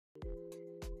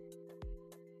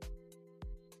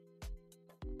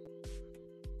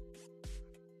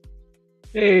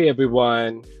Hey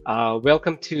everyone,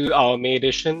 welcome to our May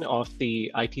edition of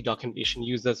the IT Documentation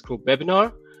Users Group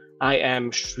webinar. I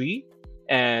am Shri,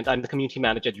 and I'm the community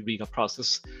manager at Eureka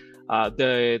process.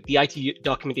 The IT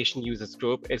Documentation Users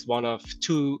Group is one of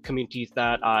two communities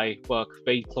that I work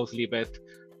very closely with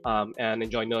and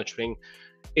enjoy nurturing.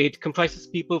 It comprises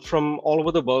people from all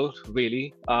over the world,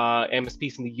 really.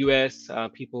 MSPs in the US,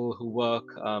 people who work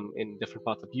in different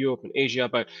parts of Europe and Asia,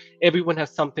 but everyone has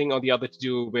something or the other to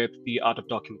do with the art of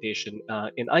documentation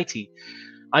in IT.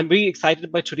 I'm very excited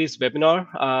by today's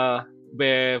webinar,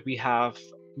 where we have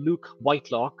Luke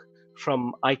Whitelock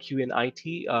from IQ and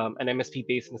IT, an MSP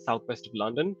based in the southwest of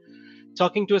London,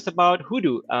 talking to us about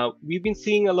Hudu. We've been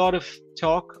seeing a lot of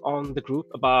talk on the group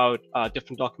about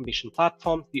different documentation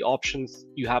platforms, the options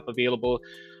you have available,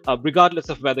 regardless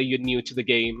of whether you're new to the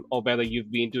game or whether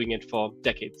you've been doing it for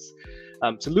decades.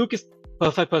 So Luke is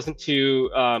perfect person to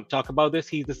talk about this.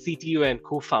 He's the CTO and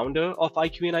co-founder of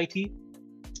IQ and IT,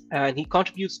 and he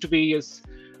contributes to various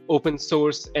open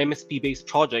source MSP-based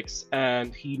projects,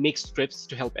 and he makes scripts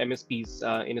to help MSPs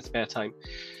in his spare time.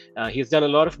 He has done a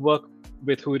lot of work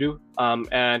with Hudu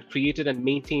and created and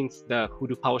maintains the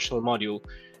Hudu PowerShell module.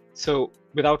 So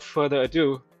without further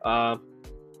ado,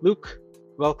 Luke,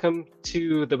 welcome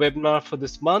to the webinar for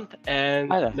this month.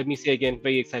 And Hi there. let me say again,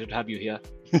 very excited to have you here.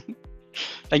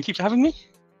 Thank you for having me.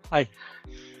 Hi.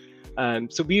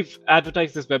 So we've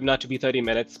advertised this webinar to be 30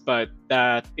 minutes, but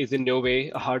that is in no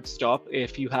way a hard stop.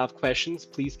 If you have questions,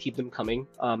 please keep them coming,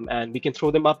 and we can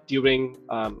throw them up during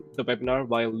the webinar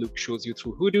while Luke shows you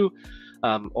through Hudu,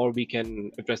 or we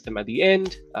can address them at the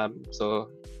end. So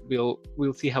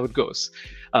we'll see how it goes.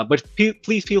 But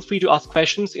please feel free to ask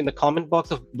questions in the comment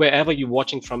box of wherever you're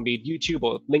watching from, be it YouTube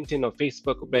or LinkedIn or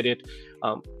Facebook or Reddit,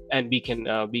 and we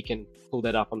can pull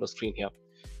that up on the screen here.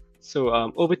 So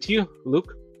over to you,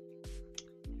 Luke.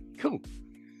 Cool.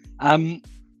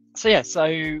 So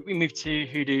we moved to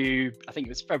Hudu, I think it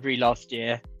was February last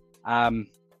year.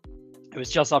 It was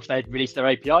just after they'd released their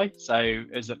API. So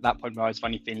it was at that point where I was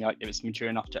finally feeling like it was mature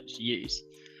enough to actually use.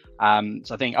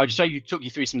 So I think I'll just talk you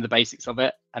through some of the basics of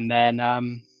it, and then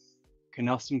can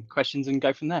ask some questions and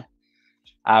go from there.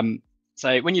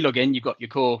 So when you log in, you've got your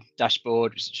core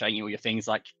dashboard, which is showing you all your things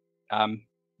like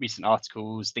recent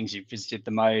articles, things you've visited the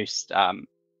most,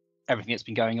 everything that's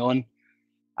been going on.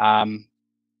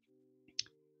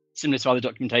 Similar to other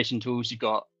documentation tools, you've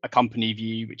got a company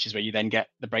view, which is where you then get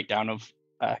the breakdown of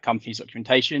company's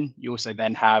documentation. You also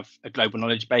then have a global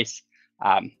knowledge base,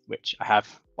 which I have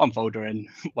one folder and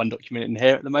one document in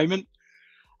here at the moment.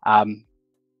 But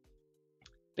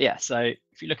yeah, so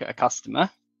if you look at a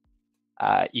customer,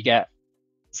 you get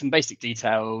some basic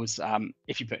details.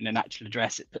 If you put in an actual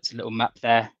address, it puts a little map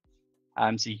there,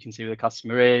 so you can see where the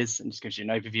customer is and just gives you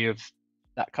an overview of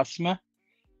that customer.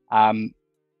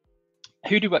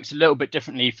 Hudu works a little bit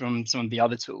differently from some of the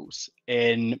other tools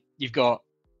in you've got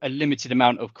a limited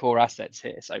amount of core assets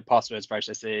here. So passwords,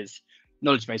 processes,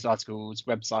 knowledge base articles,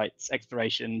 websites,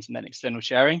 explorations, and then external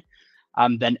sharing.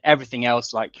 Then everything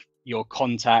else like your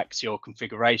contacts, your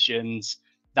configurations,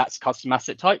 that's custom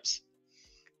asset types.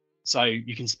 So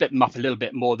you can split them up a little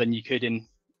bit more than you could in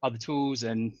other tools,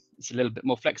 and it's a little bit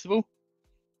more flexible.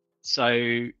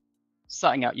 So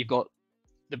starting out, you've got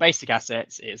the basic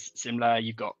assets is similar.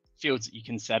 You've got fields that you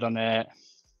can set on it,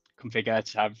 configure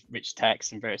to have rich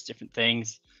text and various different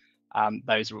things.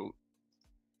 Those are all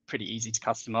pretty easy to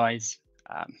customize.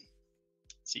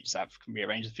 So you just can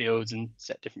rearrange the fields and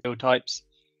set different field types.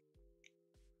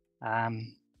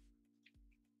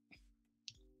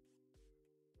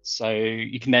 So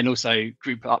you can then also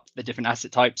group up the different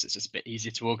asset types. It's just a bit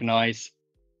easier to organize.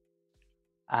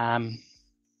 The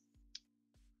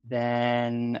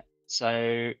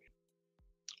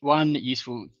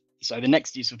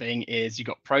next useful thing is you've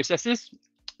got processes.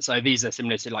 So these are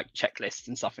similar to like checklists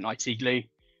and stuff in ITDUG.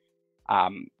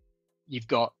 You've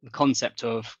got the concept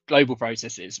of global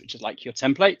processes, which is like your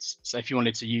templates. So if you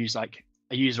wanted to use like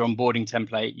a user onboarding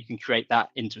template, you can create that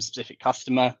into a specific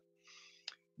customer,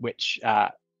 which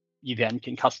you then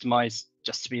can customize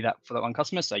just to be that for that one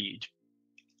customer. So you'd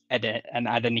edit and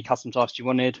add any custom tasks you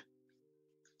wanted.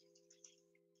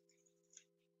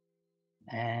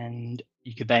 And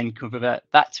you could then convert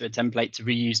that to a template to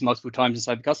reuse multiple times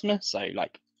inside the customer. So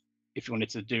like if you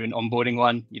wanted to do an onboarding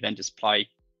one, you then just apply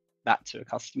that to a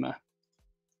customer,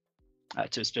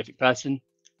 to a specific person.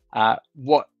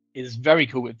 What is very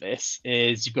cool with this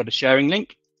is you've got a sharing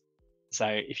link. So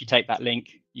if you take that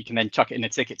link, you can then chuck it in a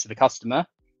ticket to the customer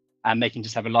and they can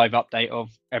just have a live update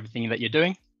of everything that you're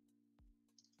doing.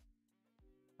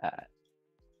 To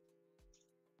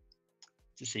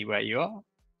see where you are.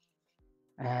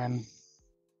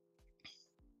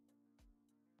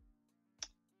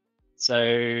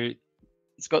 So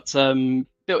it's got some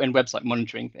built-in website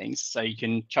monitoring things. So you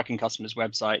can chuck in customers'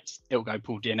 websites, it'll go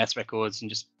pull DNS records and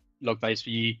just log those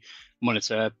for you,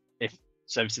 monitor if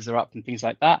services are up and things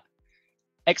like that.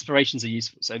 Expirations are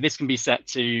useful. So this can be set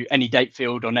to any date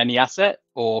field on any asset,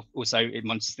 or also it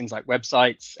monitors things like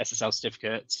websites, SSL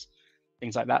certificates,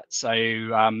 things like that. So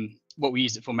what we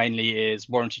use it for mainly is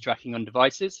warranty tracking on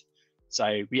devices.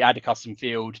 So we add a custom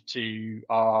field to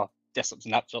our desktops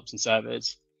and laptops and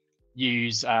servers,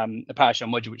 use a PowerShell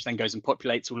module, which then goes and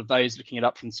populates all of those, looking it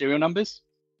up from serial numbers.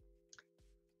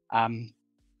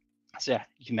 So yeah,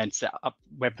 you can then set up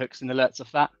webhooks and alerts of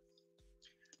that.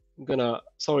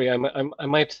 Sorry, I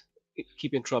might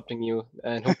keep interrupting you,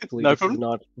 and hopefully No this problem. is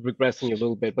not regressing you a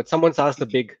little bit. But someone's asked a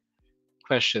big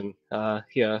question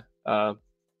here.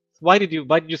 Why did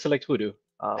you select Hudu?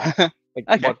 Like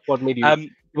Okay. what made you?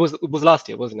 It was last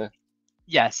year, wasn't it?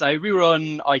 Yeah, so we were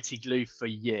on ITDUG for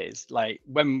years. Like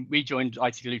when we joined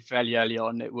ITDUG fairly early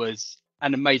on, it was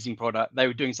an amazing product. They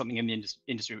were doing something in the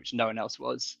industry which no one else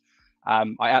was.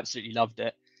 I absolutely loved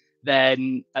it.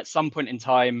 Then at some point in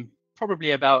time,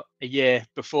 probably about a year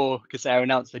before Kaseya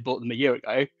announced they bought them a year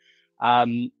ago,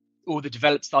 all the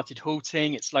developers started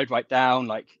halting. It slowed right down.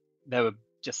 Like there were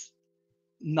just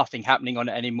nothing happening on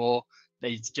it anymore.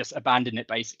 They just abandoned it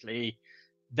basically.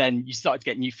 Then you started to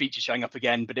get new features showing up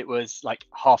again, but it was like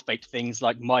half-baked things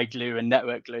like my glue and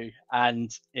network glue. And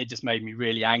it just made me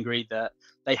really angry that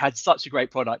they had such a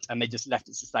great product and they just left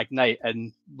it to stagnate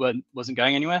and wasn't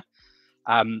going anywhere.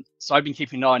 So I've been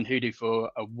keeping an eye on Hudu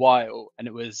for a while, and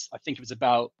I think it was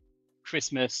about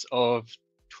Christmas of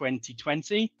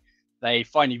 2020. They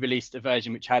finally released a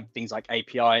version which had things like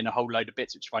API and a whole load of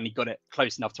bits, which finally got it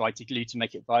close enough to IT glue to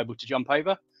make it viable to jump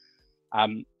over.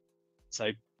 So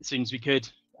as soon as we could,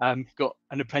 got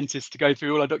an apprentice to go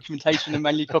through all our documentation and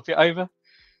manually copy it over.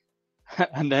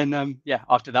 And then, yeah,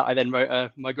 after that, I then wrote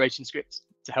a migration script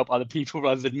to help other people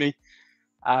rather than me.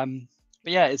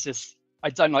 But yeah, it's just, I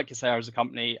don't like Kaseya as a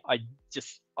company.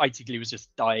 IT glue was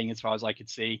just dying as far as I could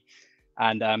see.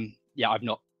 And yeah, I've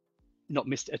not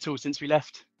missed it at all since we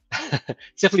left.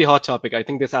 It's definitely a hot topic. I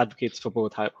think this advocates for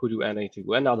both Hudu and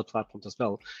ITDUG and other platforms as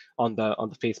well on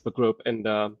the Facebook group, and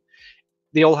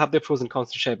they all have their pros and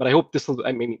cons to share. But I hope this will.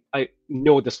 I mean, I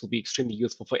know this will be extremely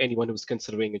useful for anyone who's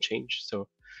considering a change. So,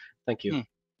 thank you.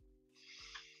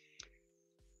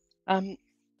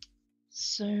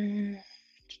 So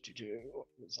what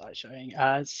was I showing?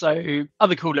 So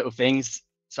other cool little things.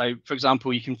 So for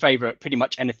example, you can favorite pretty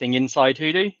much anything inside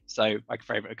Hudu. So I could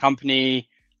favorite a company.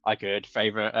 I could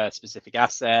favorite a specific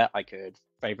asset. I could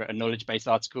favorite a knowledge-based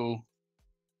article.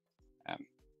 I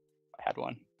had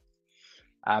one.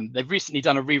 They've recently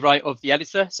done a rewrite of the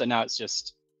editor. So now it's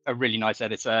just a really nice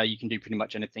editor. You can do pretty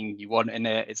much anything you want in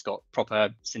it. It's got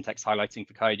proper syntax highlighting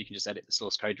for code. You can just edit the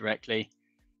source code directly.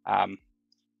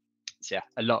 So yeah,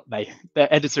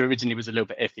 their editor originally was a little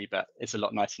bit iffy, but it's a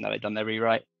lot nicer now they've done their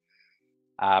rewrite.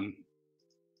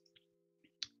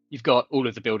 You've got all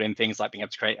of the built-in things like being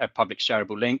able to create a public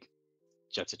shareable link,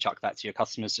 just to chuck that to your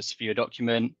customers just to view a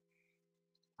document.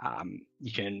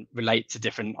 You can relate to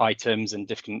different items and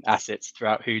different assets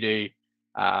throughout Hudu,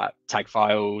 tag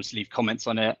files, leave comments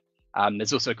on it.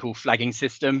 There's also a cool flagging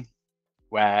system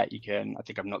where you can, I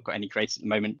think I've not got any created at the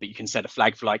moment, but you can set a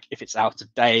flag for like if it's out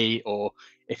of date or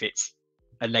if it's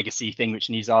a legacy thing which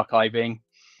needs archiving.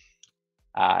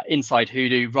 Inside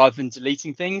Hudu, rather than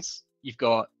deleting things, you've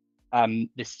got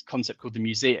this concept called the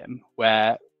museum,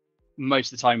 where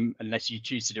most of the time, unless you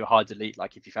choose to do a hard delete,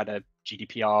 like if you've had a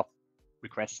GDPR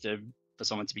request for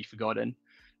someone to be forgotten,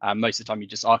 most of the time you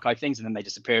just archive things and then they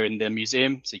disappear in the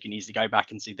museum, so you can easily go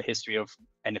back and see the history of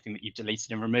anything that you've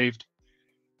deleted and removed.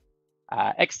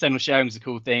 External sharing is a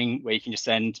cool thing where you can just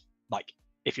send, like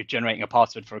if you're generating a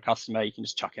password for a customer, you can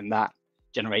just chuck in that,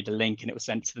 generate a link, and it will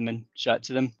send to them and show it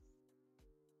to them.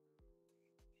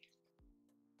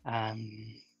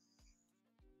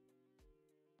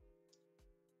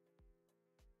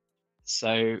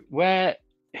 So where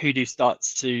Hudu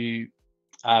starts to,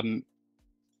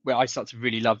 where I start to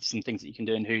really love some things that you can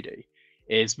do in Hudu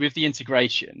is with the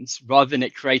integrations, rather than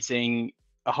it creating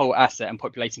a whole asset and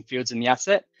populating fields in the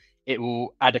asset, it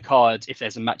will add a card if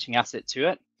there's a matching asset to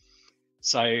it.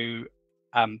 So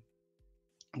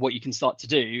what you can start to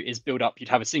do is build up, you'd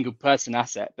have a single person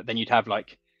asset, but then you'd have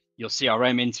like your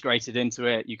CRM integrated into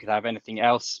it. You could have anything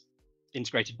else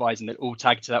integrated wise and they're all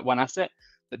tagged to that one asset.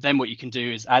 But then what you can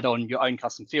do is add on your own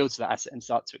custom fields to that asset and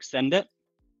start to extend it.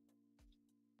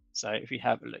 So if we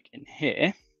have a look in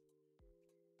here,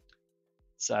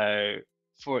 so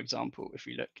for example, if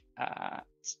we look at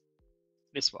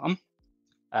this one,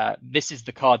 this is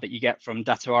the card that you get from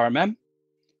Data RMM.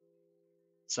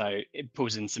 So it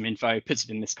pulls in some info, puts it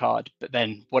in this card. But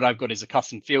then what I've got is a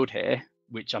custom field here,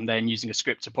 which I'm then using a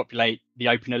script to populate the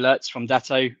open alerts from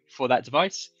Datto for that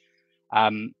device.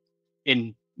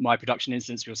 In my production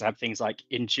instance, we also have things like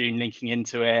Intune linking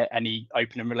into it, any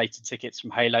open and related tickets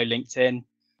from Halo linked in,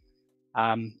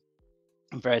 and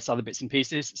various other bits and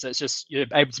pieces. So it's just, you're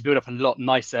able to build up a lot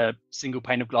nicer single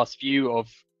pane of glass view of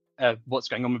what's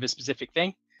going on with a specific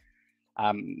thing.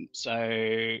 So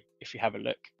if you have a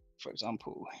look, for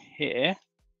example, here,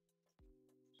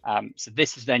 so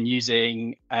this is then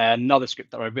using another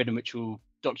script that I've written, which will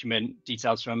document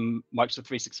details from Microsoft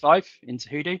 365 into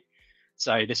Hudu.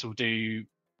 So this will do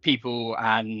people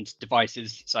and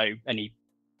devices, so any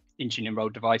Intune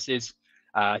enrolled devices,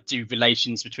 do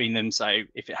relations between them. So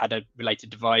if it had a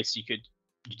related device,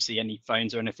 you'd see any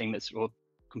phones or anything or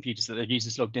computers that the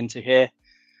users logged into here.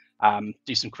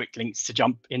 Do some quick links to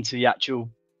jump into the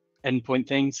actual endpoint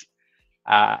things.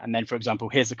 And then, for example,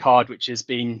 here's a card which has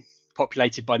been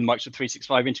populated by the Microsoft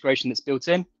 365 integration that's built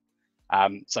in.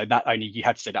 So that only you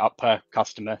have to set it up per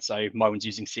customer. So my one's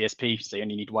using CSP, so you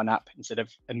only need one app instead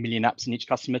of a million apps in each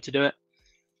customer to do it.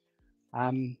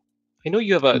 I know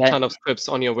you have a ton of scripts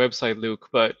on your website, Luke,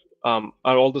 but are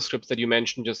all the scripts that you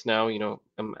mentioned just now,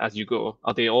 as you go,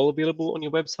 are they all available on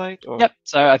your website? Or? Yep.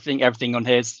 So I think everything on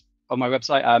here is on my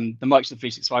website. The Microsoft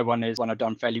 365 one is one I've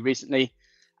done fairly recently,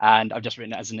 and I've just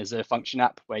written it as an Azure function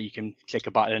app where you can click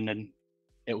a button and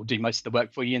it will do most of the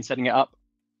work for you in setting it up.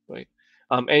 Right.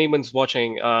 Anyone's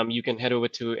watching, you can head over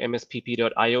to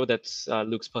MSPP.io. That's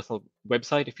Luke's personal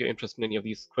website if you're interested in any of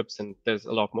these scripts, and there's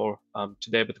a lot more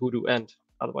to there with Hudu and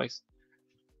otherwise.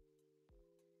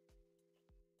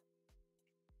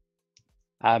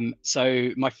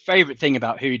 So my favorite thing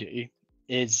about Hudu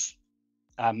is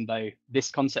though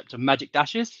this concept of magic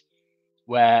dashes,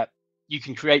 where you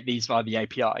can create these via the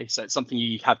API. So it's something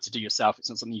you have to do yourself. It's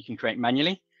not something you can create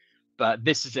manually. But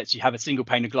this is that you have a single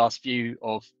pane of glass view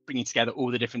of bringing together all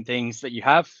the different things that you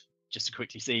have, just to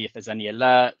quickly see if there's any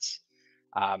alerts,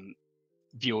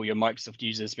 view all your Microsoft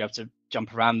users, be able to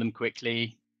jump around them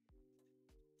quickly.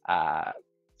 For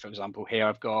example, here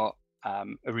I've got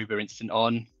Aruba Instant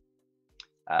on.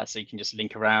 So you can just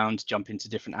link around, jump into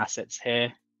different assets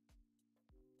here.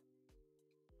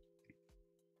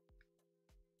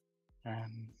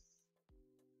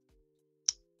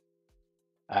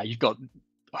 You've got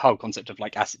the whole concept of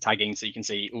like asset tagging, so you can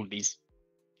see all these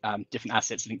different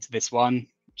assets linked to this one,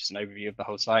 which is an overview of the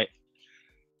whole site.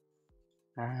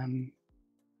 So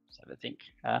I think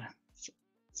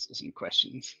some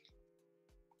questions.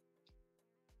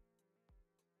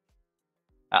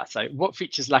 So what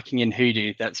features lacking in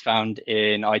Hudu that's found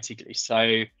in ITDUG?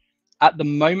 So at the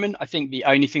moment, I think the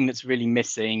only thing that's really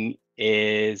missing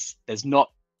is there's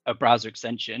not a browser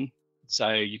extension, so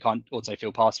you can't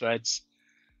autofill passwords.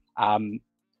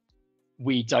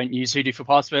 We don't use Hudu for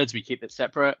passwords. We keep it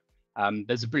separate.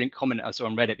 There's a brilliant comment I saw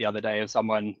on Reddit the other day of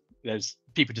there's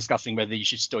people discussing whether you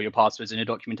should store your passwords in a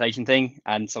documentation thing.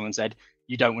 And someone said,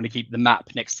 you don't want to keep the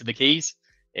map next to the keys.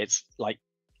 It's like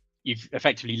you've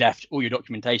effectively left all your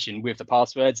documentation with the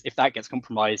passwords. If that gets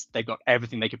compromised, they've got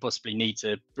everything they could possibly need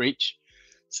to breach.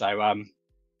 So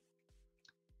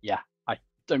yeah, I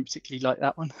don't particularly like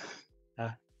that one.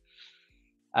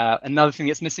 Another thing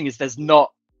that's missing is there's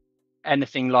not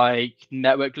anything like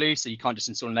network glue, so you can't just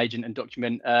install an agent and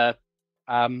document a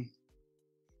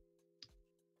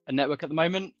network at the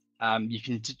moment.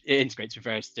 It integrates with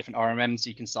various different RMMs, so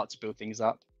you can start to build things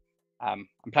up. I'm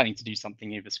planning to do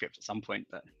something in the script at some point,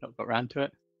 but not got around to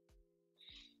it.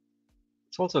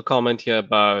 It's also a comment here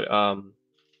about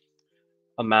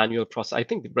a manual process. I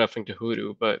think they're referring to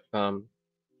Hudu, but so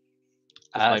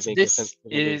this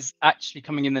is actually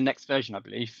coming in the next version, I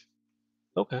believe.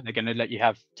 Okay. They're going to let you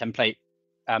have template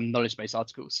knowledge base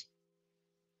articles.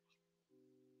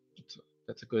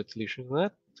 That's a good solution for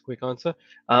that. It's a quick answer.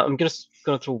 I'm just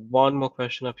going to throw one more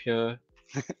question up here.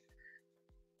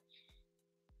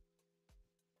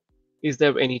 Is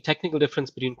there any technical difference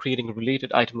between creating a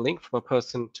related item link from a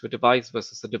person to a device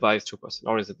versus a device to a person,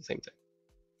 or is it the same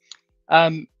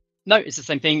thing? No, it's the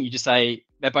same thing. You just say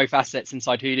they're both assets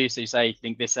inside Hudu. So you say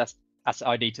link this asset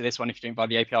ID to this one. If you're doing it by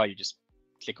the API, you just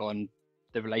click on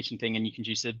the relation thing and you can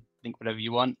choose to link whatever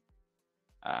you want.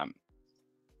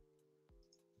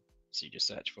 So you just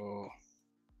search for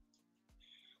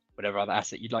whatever other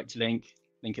asset you'd like to link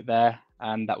it there,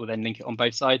 and that will then link it on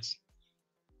both sides.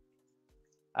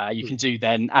 You can do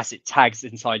then asset tags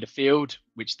inside a field,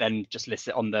 which then just lists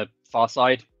it on the far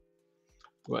side.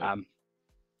 Right.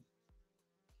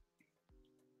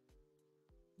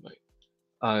 Right.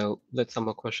 I'll let some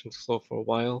more questions flow for a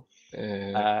while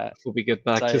before we get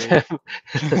back to them.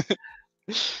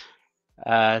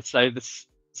 So the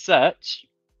search,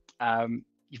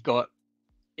 you've got,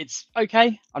 it's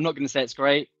okay. I'm not going to say it's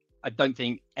great. I don't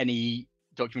think any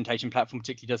documentation platform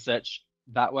particularly does search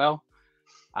that well.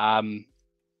 Hudu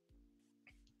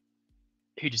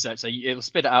search, so it'll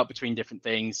spit it out between different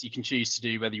things. You can choose to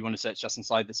do whether you want to search just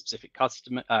inside the specific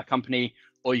customer company,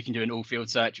 or you can do an all field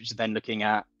search, which is then looking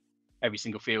at every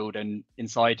single field and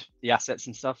inside the assets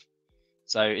and stuff.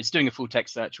 So it's doing a full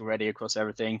text search already across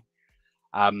everything.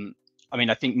 I mean,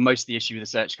 I think most of the issue with the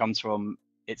search comes from,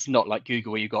 it's not like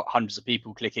Google where you've got hundreds of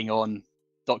people clicking on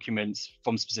documents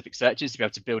from specific searches to be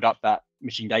able to build up that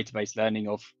machine database learning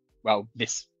of, well,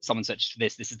 this, someone searched for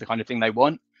this is the kind of thing they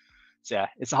want. So yeah,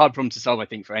 it's a hard problem to solve, I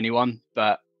think, for anyone,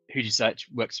 but Hudu search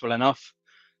works well enough.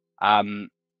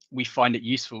 We find it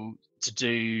useful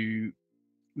to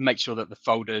make sure that the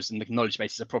folders and the knowledge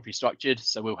bases are properly structured.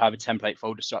 So we'll have a template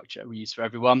folder structure we use for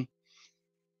everyone.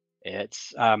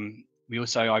 It's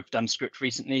I've done a script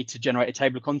recently to generate a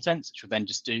table of contents, which will then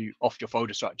just do off your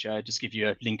folder structure, just give you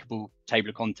a linkable table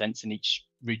of contents in each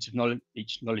root of knowledge,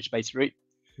 each knowledge base root,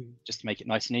 just to make it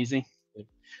nice and easy.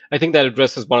 I think that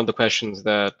addresses one of the questions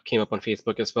that came up on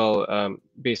Facebook as well.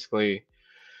 Basically,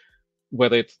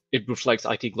 whether it reflects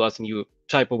IT Gloss and you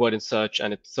type a word in search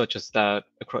and it searches that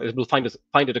across, it will find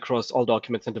it across all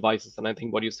documents and devices. And I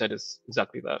think what you said is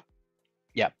exactly that.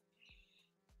 Yeah.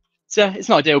 So it's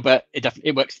not ideal, but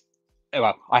it works. Oh,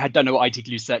 well, I don't know what IT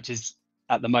Glue search is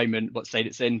at the moment, what state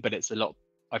it's in, but it's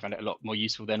I found it a lot more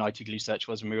useful than IT Glue search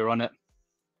was when we were on it.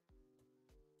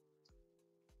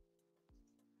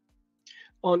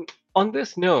 On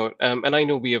this note, and I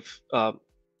know we have a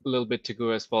little bit to go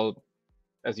as well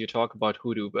as you talk about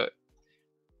Hudu,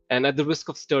 and at the risk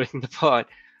of stirring the pot,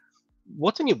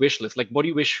 what's on your wish list? Like, what do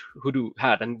you wish Hudu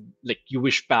had, and like you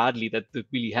wish badly that it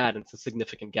really had, and it's a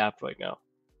significant gap right now?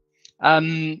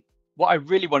 What I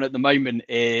really want at the moment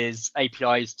is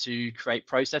APIs to create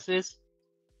processes.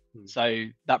 So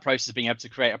that process being able to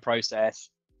create a process,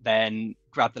 then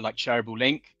grab the shareable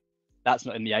link. That's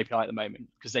not in the API at the moment,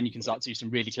 because then you can start to do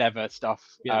some really clever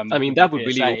stuff. Yeah, I mean, that would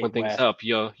really open things up.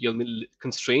 Your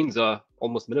constraints are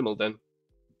almost minimal then.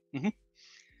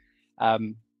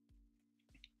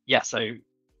 Yeah, so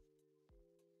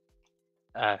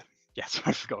yes,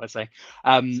 I forgot what I was saying.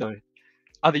 Sorry.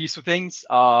 Other useful things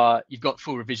are, you've got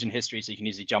full revision history, so you can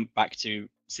easily jump back to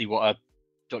see what a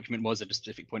document was at a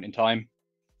specific point in time.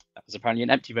 That was apparently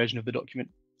an empty version of the document.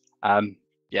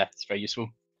 Yeah, it's very useful.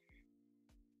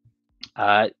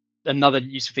 Another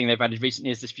useful thing they've added recently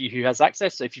is this view who has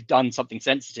access. So if you've done something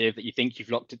sensitive that you think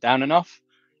you've locked it down enough,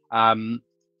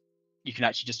 you can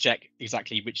actually just check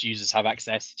exactly which users have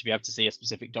access to be able to see a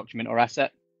specific document or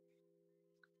asset.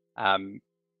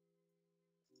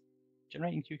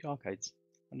 Generating QR codes.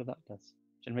 I wonder what that does.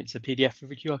 Generates a PDF of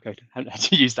a QR code. I haven't had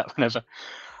to use that one ever.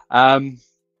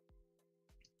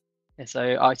 Yeah,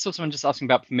 so I saw someone just asking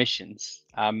about permissions.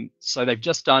 So they've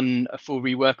just done a full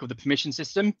rework of the permission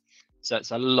system. So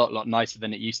it's a lot nicer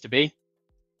than it used to be.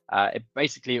 It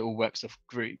basically all works off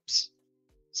groups.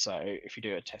 So if you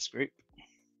do a test group,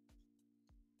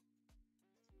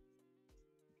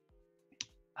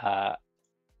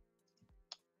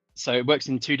 so it works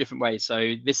in two different ways.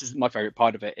 So this is my favorite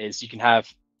part of it, is you can have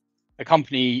a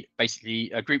company, basically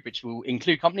a group which will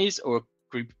include companies, or a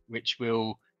group which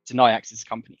will deny access to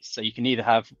companies. So you can either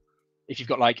have, if you've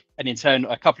got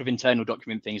a couple of internal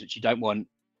document things which you don't want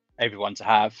everyone to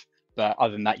have, but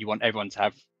other than that you want everyone to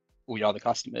have all your other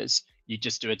customers, you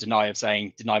just do a deny of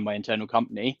saying deny my internal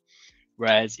company.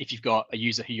 Whereas if you've got a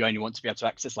user who you only want to be able to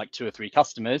access 2 or 3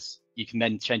 customers, you can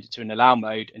then change it to an allow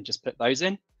mode and just put those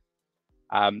in.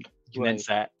 You can then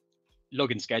set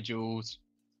login schedules.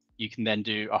 You can then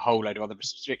do a whole load of other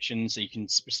restrictions. So you can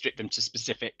restrict them to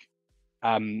specific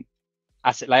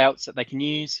asset layouts that they can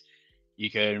use.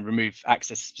 You can remove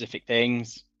access to specific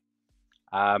things.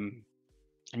 And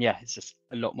yeah, it's just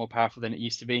a lot more powerful than it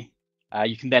used to be.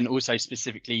 You can then also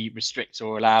specifically restrict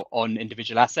or allow on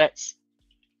individual assets.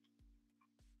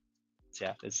 So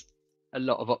yeah, there's a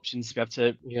lot of options to be able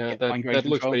to get that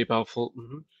looks pretty powerful.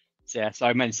 So yeah, so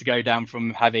I managed to go down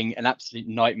from having an absolute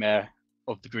nightmare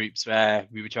of the groups where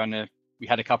we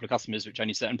had a couple of customers which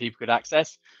only certain people could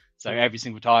access. So every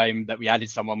single time that we added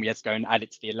someone, we had to go and add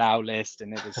it to the allow list,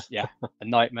 and it was a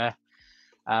nightmare.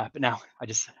 But now I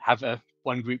just have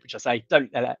one group which I say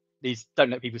don't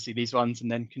let people see these ones,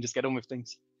 and then can just get on with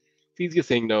things. It's easier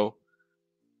saying no.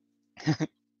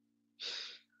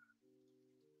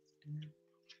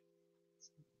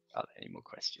 Are there any more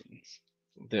questions?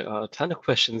 There are a ton of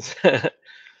questions.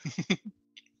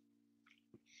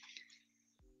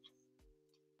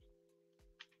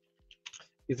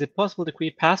 Is it possible to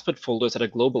create password folders at a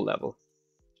global level?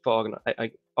 for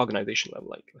organization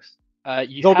level, I guess.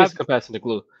 You It's always have comparison to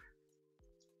glue.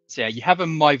 So yeah, you have a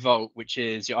My Vault, which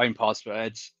is your own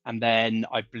passwords, and then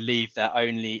I believe they're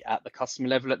only at the customer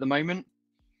level at the moment.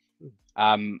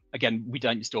 Again, we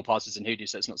don't store passwords in Hudu,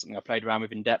 so it's not something I played around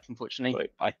with in depth, unfortunately.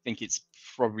 Right. I think it's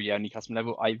probably only customer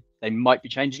level. They might be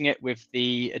changing it with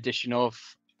the addition of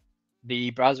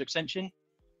the browser extension,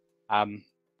 but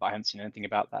I haven't seen anything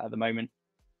about that at the moment.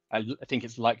 I think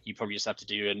it's likely you probably just have to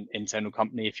do an internal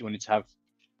company if you wanted to have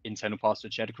internal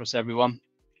passwords shared across everyone.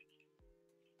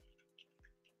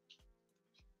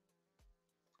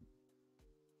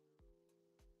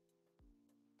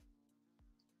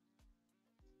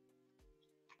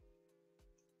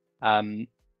 So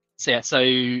yeah, so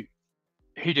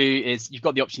Hudu is, you've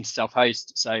got the option to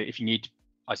self-host. So if you need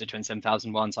ISO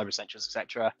 27001, Cyber Essentials,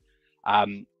 etc.,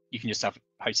 you can just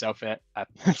self-host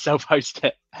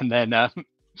it, and then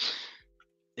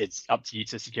it's up to you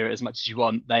to secure it as much as you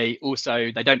want. They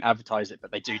don't advertise it,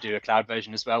 but they do a cloud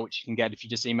version as well, which you can get if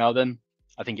you just email them.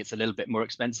 I think it's a little bit more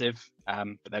expensive,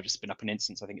 but they've just spin up an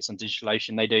instance. I think it's on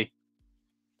DigitalOcean they do.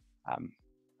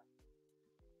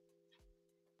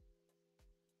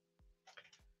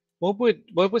 What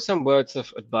would some words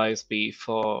of advice be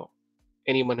for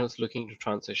anyone who's looking to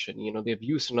transition? You know, they've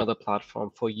used another platform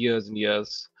for years and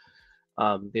years.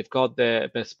 They've got their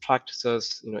best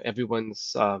practices. You know,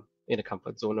 everyone's in a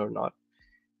comfort zone or not,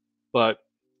 but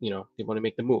you know, they want to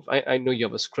make the move. I know you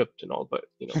have a script and all, but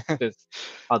you know, there's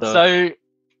other. So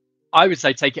I would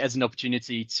say take it as an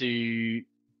opportunity to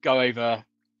go over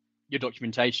your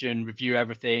documentation, review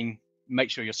everything, make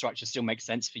sure your structure still makes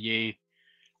sense for you.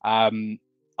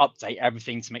 Update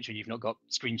everything to make sure you've not got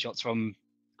screenshots from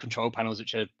control panels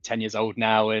which are 10 years old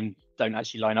now and don't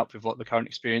actually line up with what the current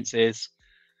experience is.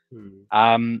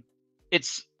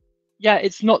 It's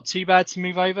not too bad to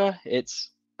move over. It's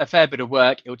a fair bit of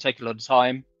work. It will take a lot of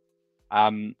time.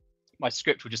 My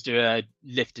script will just do a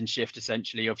lift and shift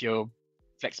essentially of your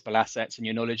flexible assets and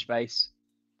your knowledge base.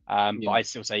 But I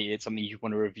still say it's something you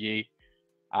want to review.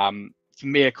 For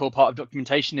me, a core part of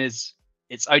documentation is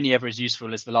it's only ever as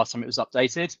useful as the last time it was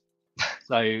updated.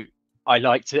 So I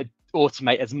like to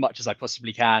automate as much as I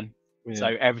possibly can. So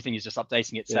everything is just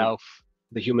updating itself.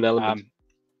 The human element.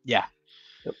 Yep.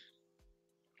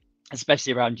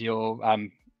 Especially around your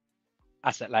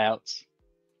asset layouts.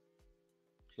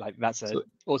 Like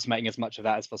automating as much of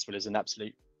that as possible is an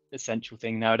absolute essential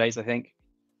thing nowadays, I think.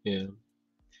 Yeah.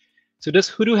 So does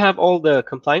Hudu have all the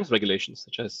compliance regulations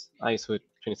such as ISO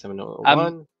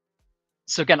 27001?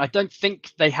 So again, I don't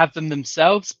think they have them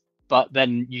themselves, but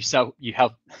then you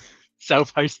help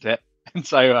self-host it, and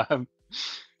so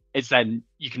it's then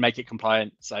you can make it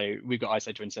compliant. So we've got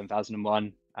ISO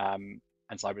 27001 and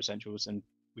Cyber Essentials, and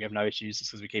we have no issues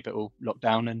just because we keep it all locked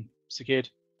down and secured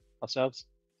ourselves.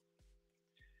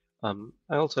 I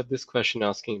also have this question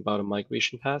asking about a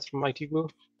migration path from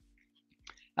ITDUG.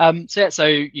 So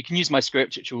you can use my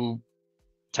script, which will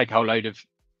take a whole load of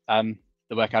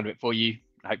the work out of it for you.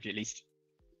 Hopefully, at least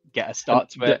get a start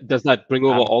to it. Does that bring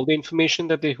over all the information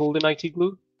that they hold in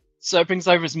ITDUG? So it brings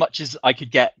over as much as I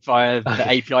could get via the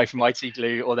API from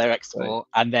ITDUG or their export,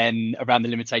 and then around the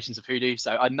limitations of Hudu.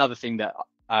 So another thing that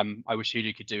I wish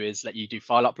Hudu could do is let you do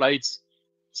file uploads.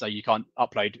 So you can't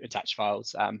upload attached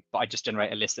files, but I just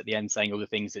generate a list at the end saying all the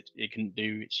things that it can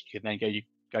do, which you can then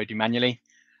go do manually.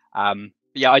 But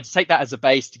yeah, I'd take that as a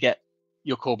base to get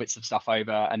your core bits of stuff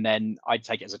over, and then I'd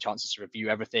take it as a chance to review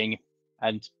everything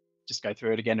and just go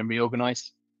through it again and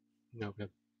reorganize. Okay.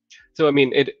 So I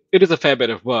mean, it is a fair bit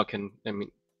of work, and I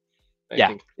mean, I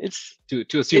think it's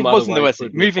to assume it wasn't the worst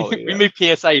thing. We moved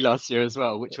PSA last year as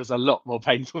well, which was a lot more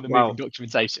painful than moving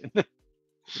documentation.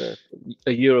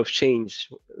 A year of change,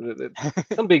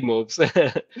 some big moves.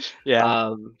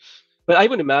 Yeah. But I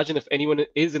would imagine if anyone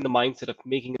is in the mindset of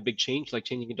making a big change, like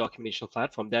changing a documentation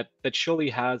platform, that surely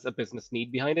has a business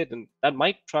need behind it, and that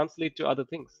might translate to other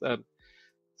things. So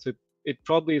it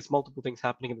probably is multiple things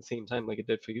happening at the same time, like it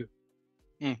did for you.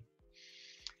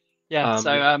 Yeah.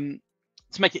 So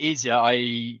to make it easier, I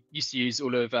used to use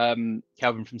all of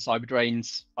Kelvin from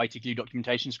CyberDrain's ITDUG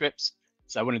documentation scripts.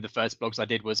 So one of the first blogs I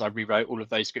did was I rewrote all of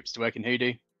those scripts to work in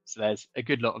Hudu. So there's a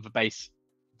good lot of a base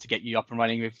to get you up and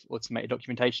running with automated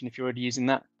documentation if you're already using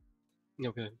that.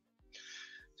 Okay.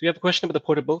 So we have a question about the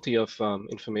portability of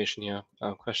information here.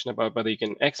 A question about whether you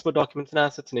can export documents and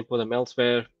assets and import them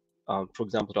elsewhere, for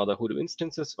example, to other Hudu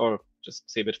instances, or just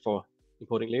save it for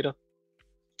importing later.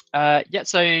 Yeah,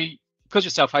 so because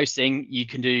you're self-hosting, you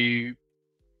can do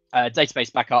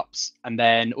database backups, and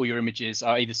then all your images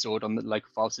are either stored on the local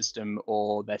file system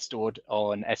or they're stored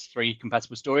on S3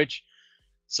 compatible storage.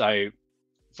 So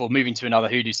for moving to another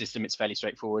Hudu system, it's fairly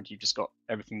straightforward. You've just got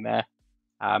everything there.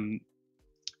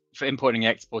 For importing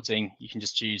and exporting, you can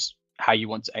just choose how you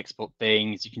want to export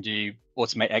things. You can do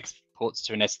automate exports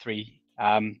to an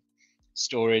S3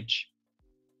 storage,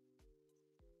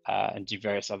 and do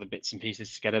various other bits and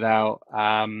pieces to get it out.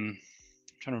 I'm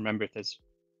trying to remember if there's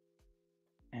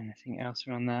anything else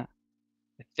around that.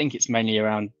 I think it's mainly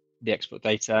around the export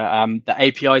data. The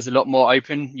API is a lot more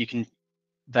open. You can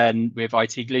then with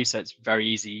ITDUG, so it's very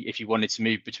easy. If you wanted to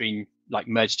move between, like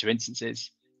merge two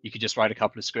instances, you could just write a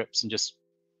couple of scripts and just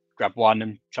grab one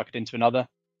and chuck it into another.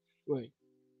 Right.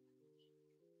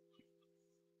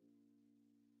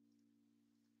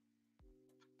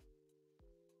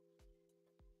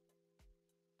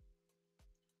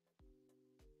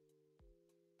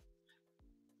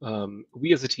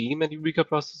 We as a team at Eureka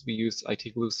process, we use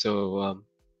ITDUG, so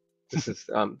this is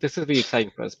really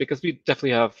exciting for us because we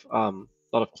definitely have a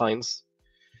lot of clients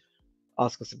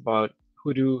ask us about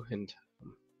Hudu and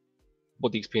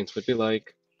what the experience would be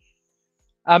like.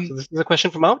 So this is a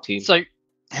question from our team. So,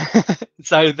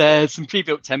 so there's some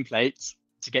pre-built templates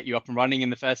to get you up and running in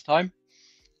the first time.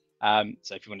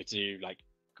 So if you want to do like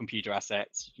computer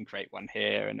assets, you can create one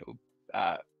here, and it will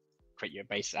create you a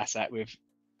base asset with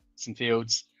some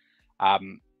fields.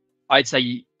 I'd say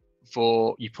you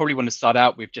probably want to start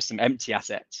out with just some empty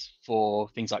assets for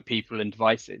things like people and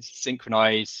devices.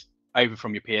 Synchronize over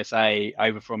from your PSA,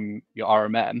 over from your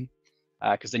RMM,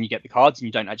 because then you get the cards and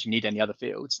you don't actually need any other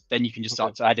fields. Then you can just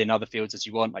start to add in other fields as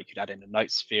you want. Like you could add in a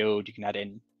notes field, you can add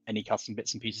in any custom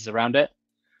bits and pieces around it.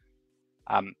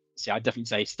 So I'd definitely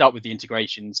say start with the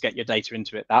integrations, get your data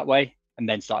into it that way, and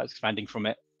then start expanding from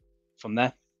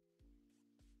there.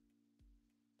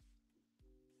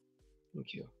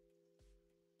 Thank you.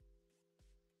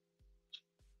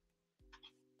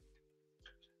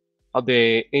 Are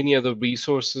there any other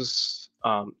resources,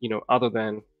 other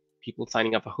than people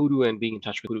signing up for Hudu and being in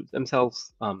touch with Hudu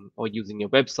themselves, or using your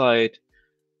website?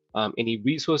 Any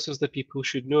resources that people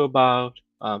should know about,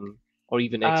 or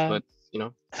even experts,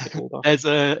 get hold of? There's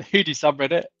a Hudu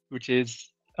subreddit, which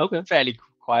is okay, fairly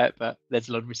quiet, but there's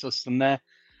a lot of resources on there.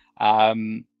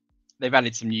 They've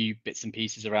added some new bits and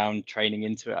pieces around training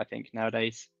into it, I think,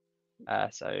 nowadays.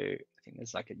 So I think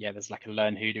there's like a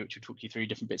Learn Hudu, which will talk you through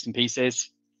different bits and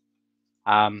pieces.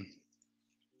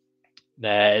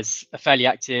 There's a fairly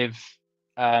active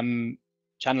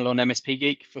channel on MSP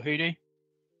Geek for Hudu,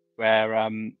 where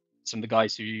some of the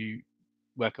guys who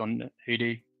work on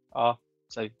Hudu are.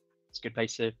 So it's a good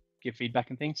place to give feedback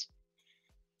and things.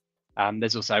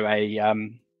 There's also a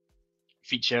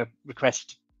feature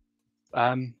request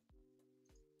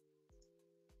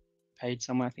page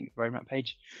somewhere, I think the roadmap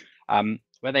page,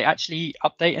 where they actually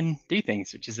update and do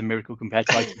things, which is a miracle compared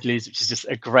to ITDUG, which is just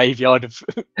a graveyard of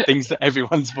things that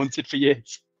everyone's wanted for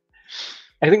years.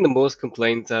 I think the most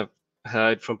complaints I've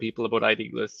heard from people about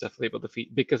ITDUG is definitely about the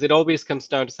feature, because it always comes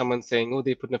down to someone saying, "Oh,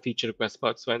 they put in a feature request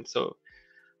about so and so."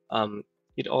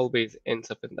 It always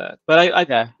ends up in that. But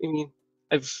I mean,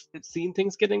 I've seen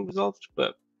things getting resolved,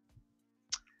 but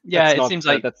yeah, it seems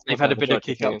like they've had a bit of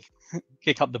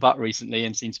kick up the butt recently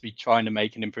and seem to be trying to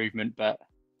make an improvement, but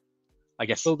I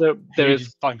guess there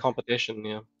is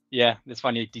competition. Yeah, there's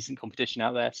finally a decent competition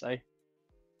out there.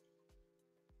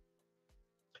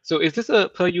 So is this a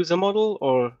per user model,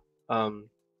 or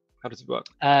how does it work?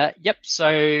 Yep. So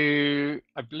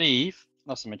I believe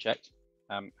last time I checked,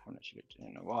 I haven't actually looked at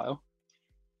it in a while.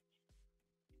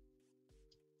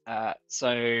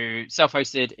 So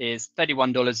self-hosted is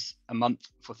 $31 a month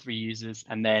for 3 users,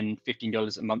 and then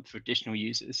 $15 a month for additional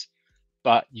users.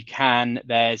 But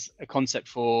there's a concept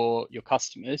for your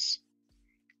customers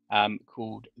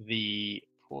called the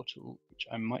portal, which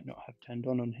I might not have turned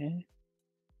on here.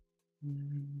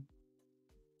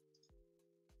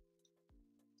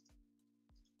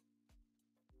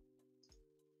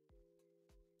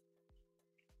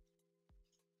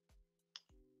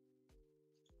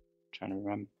 Trying to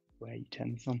remember where you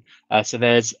turn this on. So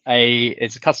it's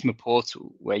a customer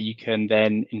portal where you can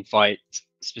then invite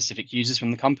specific users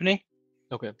from the company.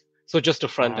 Okay. So just a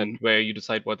front end where you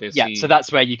decide what they see. Yeah, so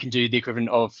that's where you can do the equivalent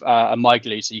of a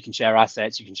MyGlue. So you can share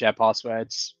assets, you can share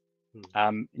passwords,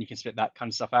 and you can split that kind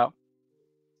of stuff out.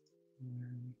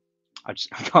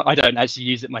 I don't actually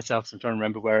use it myself, so I'm trying to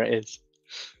remember where it is.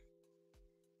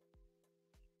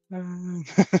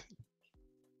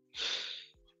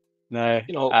 No,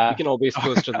 we can always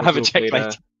post it. Have a check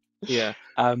later. Yeah,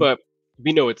 but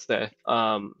we know it's there.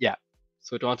 Yeah.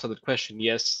 So to answer that question,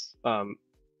 yes,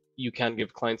 you can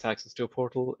give clients access to a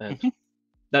portal, and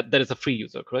that is a free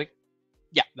user, correct?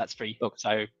 Yeah, that's free. Okay.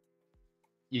 So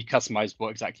you customize what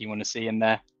exactly you want to see in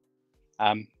there.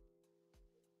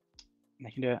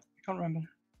 they can do it. I can't remember.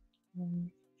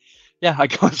 Yeah, I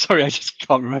can't. Sorry, I just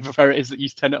can't remember where it is that you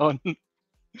turn it on.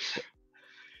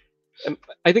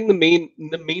 I think the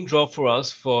main draw for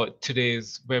us for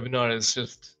today's webinar is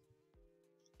just,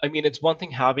 I mean, it's one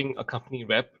thing having a company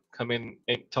rep come in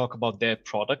and talk about their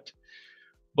product,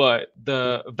 but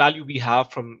the value we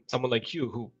have from someone like you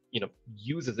who,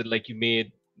 uses it, like you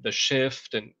made the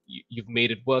shift and you've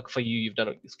made it work for you, you've done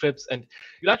all these scripts and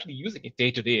you're actually using it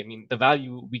day to day. I mean, the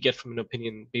value we get from an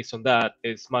opinion based on that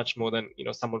is much more than,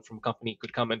 someone from a company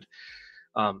could come and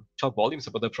talk volumes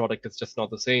about the product. It's just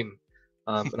not the same.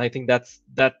 And I think that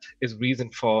is reason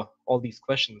for all these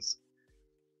questions.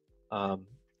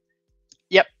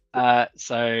 Yep.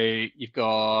 So you've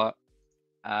got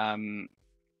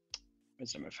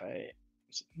where's MFA?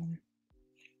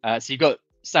 So you've got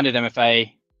standard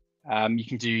MFA. You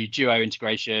can do Duo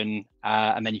integration,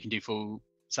 and then you can do full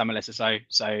SAML SSO.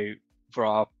 So for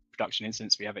our production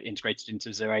instance, we have it integrated into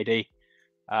 0AD,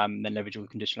 then leverage all the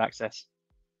conditional access.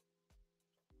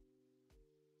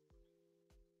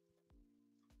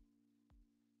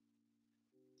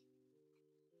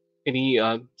 Any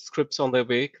scripts on their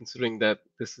way, considering that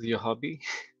this is your hobby?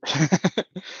 So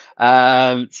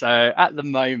at the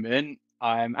moment,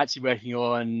 I'm actually working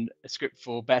on a script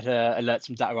for better alerts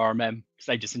from Data RMM because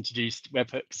they just introduced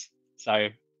webhooks. So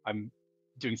I'm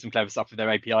doing some clever stuff with their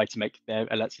API to make their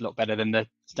alerts a lot better than the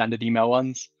standard email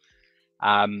ones.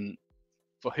 For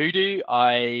Hudu,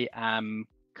 I am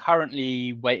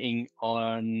currently waiting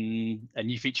on a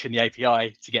new feature in the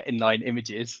API to get inline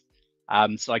images.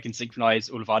 So I can synchronize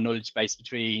all of our knowledge base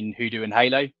between Hudu and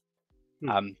Halo,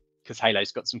 because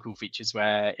Halo's got some cool features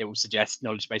where it will suggest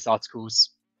knowledge base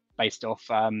articles based off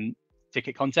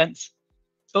ticket contents.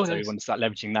 Oh, so nice. We want to start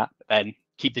leveraging that, but then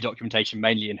keep the documentation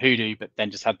mainly in Hudu, but then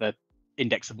just have the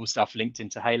indexable stuff linked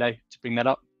into Halo to bring that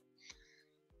up.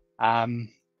 And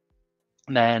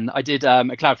then I did a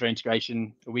Cloudflare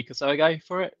integration a week or so ago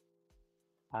for it,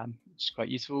 which is quite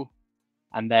useful.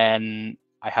 And then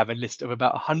I have a list of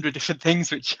about 100 different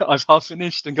things which I've half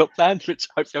finished and got planned, which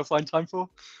hopefully I'll find time for.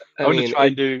 I want to try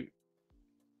and do.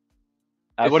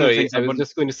 One of the things I was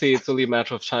just going to say it's only a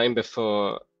matter of time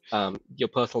before your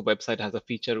personal website has a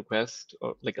feature request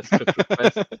or like a script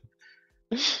request.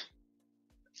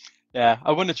 Yeah,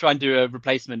 I want to try and do a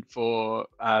replacement for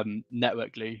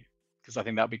network glue because I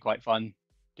think that would be quite fun,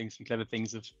 doing some clever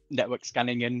things of network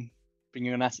scanning and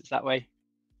bringing on assets that way.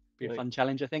 Be a fun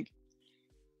challenge, I think.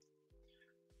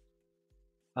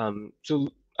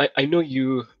 So I know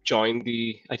you joined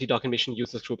the IT documentation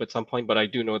users group at some point, but I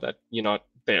do know that you're not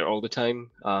there all the time.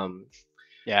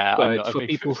 Yeah, but I'm not for a big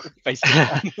people,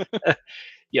 fan.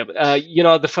 Yeah, but you're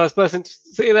not the first person to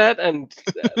say that, and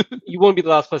you won't be the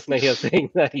last person I hear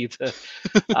saying that either.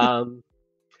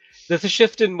 There's a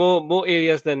shift in more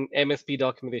areas than MSP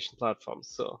documentation platforms,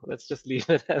 so let's just leave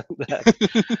it at that.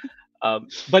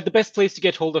 But the best place to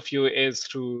get hold of you is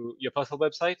through your personal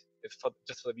website, just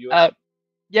for the viewers.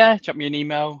 Yeah, drop me an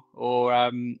email or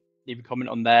leave a comment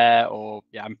on there, or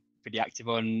yeah, I'm pretty active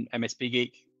on MSP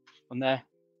Geek on there.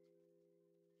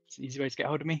 It's an easy way to get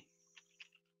hold of me.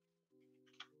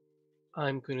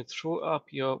 I'm going to throw up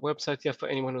your website here for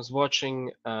anyone who's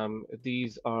watching.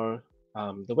 These are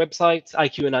the websites.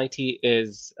 IQ and IT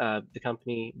is the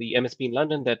company, the MSP in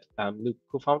London that Luke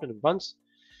co-founded and runs.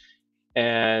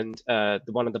 And the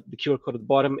one on the QR code at the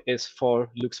bottom is for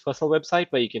Luke's personal website,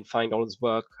 where you can find all his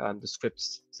work and the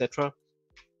scripts, etc.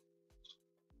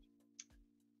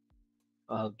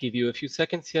 I'll give you a few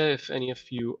seconds here if any of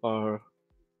you are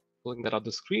pulling that up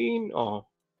the screen or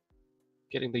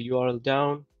getting the URL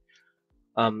down.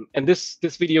 And this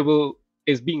video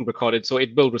is being recorded, so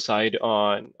it will reside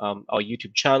on our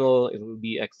YouTube channel. It will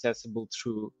be accessible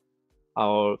through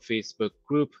our Facebook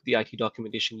group, the IT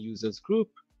Documentation Users Group.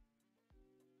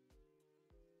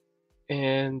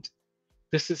 And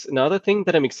this is another thing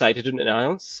that I'm excited to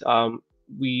announce.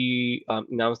 We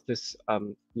announced this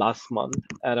last month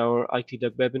at our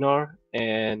ITDUG webinar,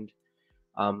 and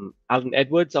Alan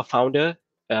Edwards, our founder,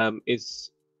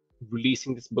 is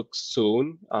releasing this book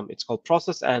soon. It's called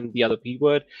Process and the Other P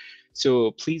Word.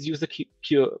 So please use the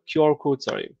QR code,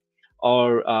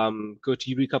 or go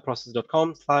to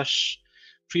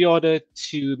eurekaprocess.com/pre-order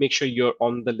to make sure you're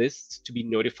on the list to be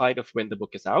notified of when the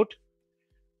book is out.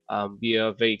 We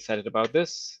are very excited about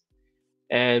this.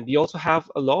 And we also have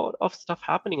a lot of stuff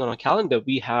happening on our calendar.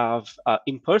 We have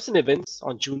in-person events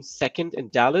on June 2nd in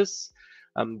Dallas.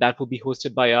 That will be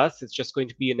hosted by us. It's just going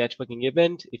to be a networking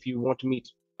event. If you want to meet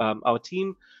our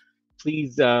team,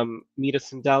 please meet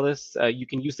us in Dallas. You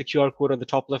can use the QR code on the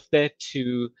top left there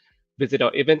to visit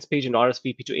our events page and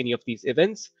RSVP to any of these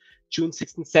events. June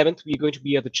 6th and 7th, we're going to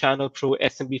be at the Channel Pro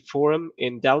SMB Forum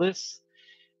in Dallas.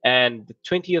 And the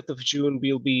 20th of June,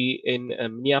 we'll be in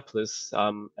Minneapolis,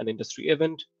 an industry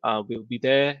event. We'll be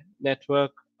there,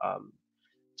 network,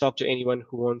 talk to anyone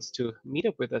who wants to meet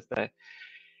up with us there.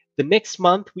 The next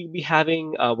month, we'll be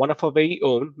having one of our very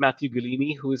own, Matthew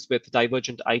Galini, who is with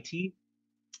Divergent IT.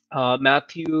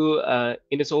 Matthew,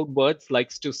 in his own words,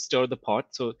 likes to stir the pot.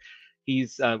 So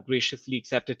he's graciously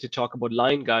accepted to talk about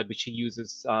Line Guard, which he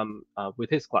uses with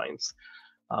his clients.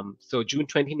 So June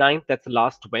 29th, that's the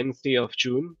last Wednesday of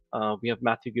June. We have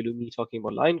Matthew Galini talking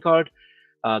about Line Guard.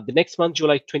 The next month,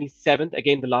 July 27th,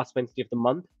 again, the last Wednesday of the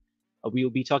month,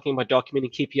 we'll be talking about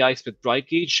documenting KPIs with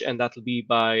BrightGauge, and that'll be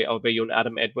by our very own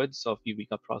Adam Edwards of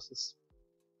Eureka Process.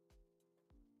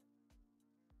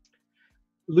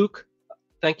 Luke,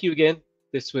 thank you again.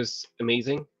 This was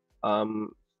amazing.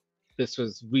 This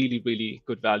was really, really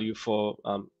good value for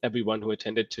everyone who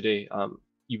attended today,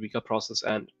 Eureka Process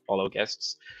and all our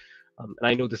guests. And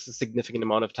I know this is a significant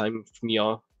amount of time from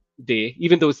your day,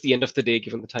 even though it's the end of the day,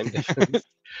 given the time difference.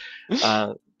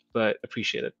 But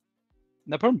appreciate it.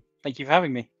 No problem. Thank you for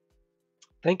having me.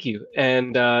 Thank you.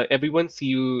 And everyone, see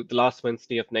you the last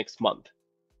Wednesday of next month.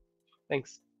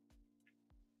 Thanks.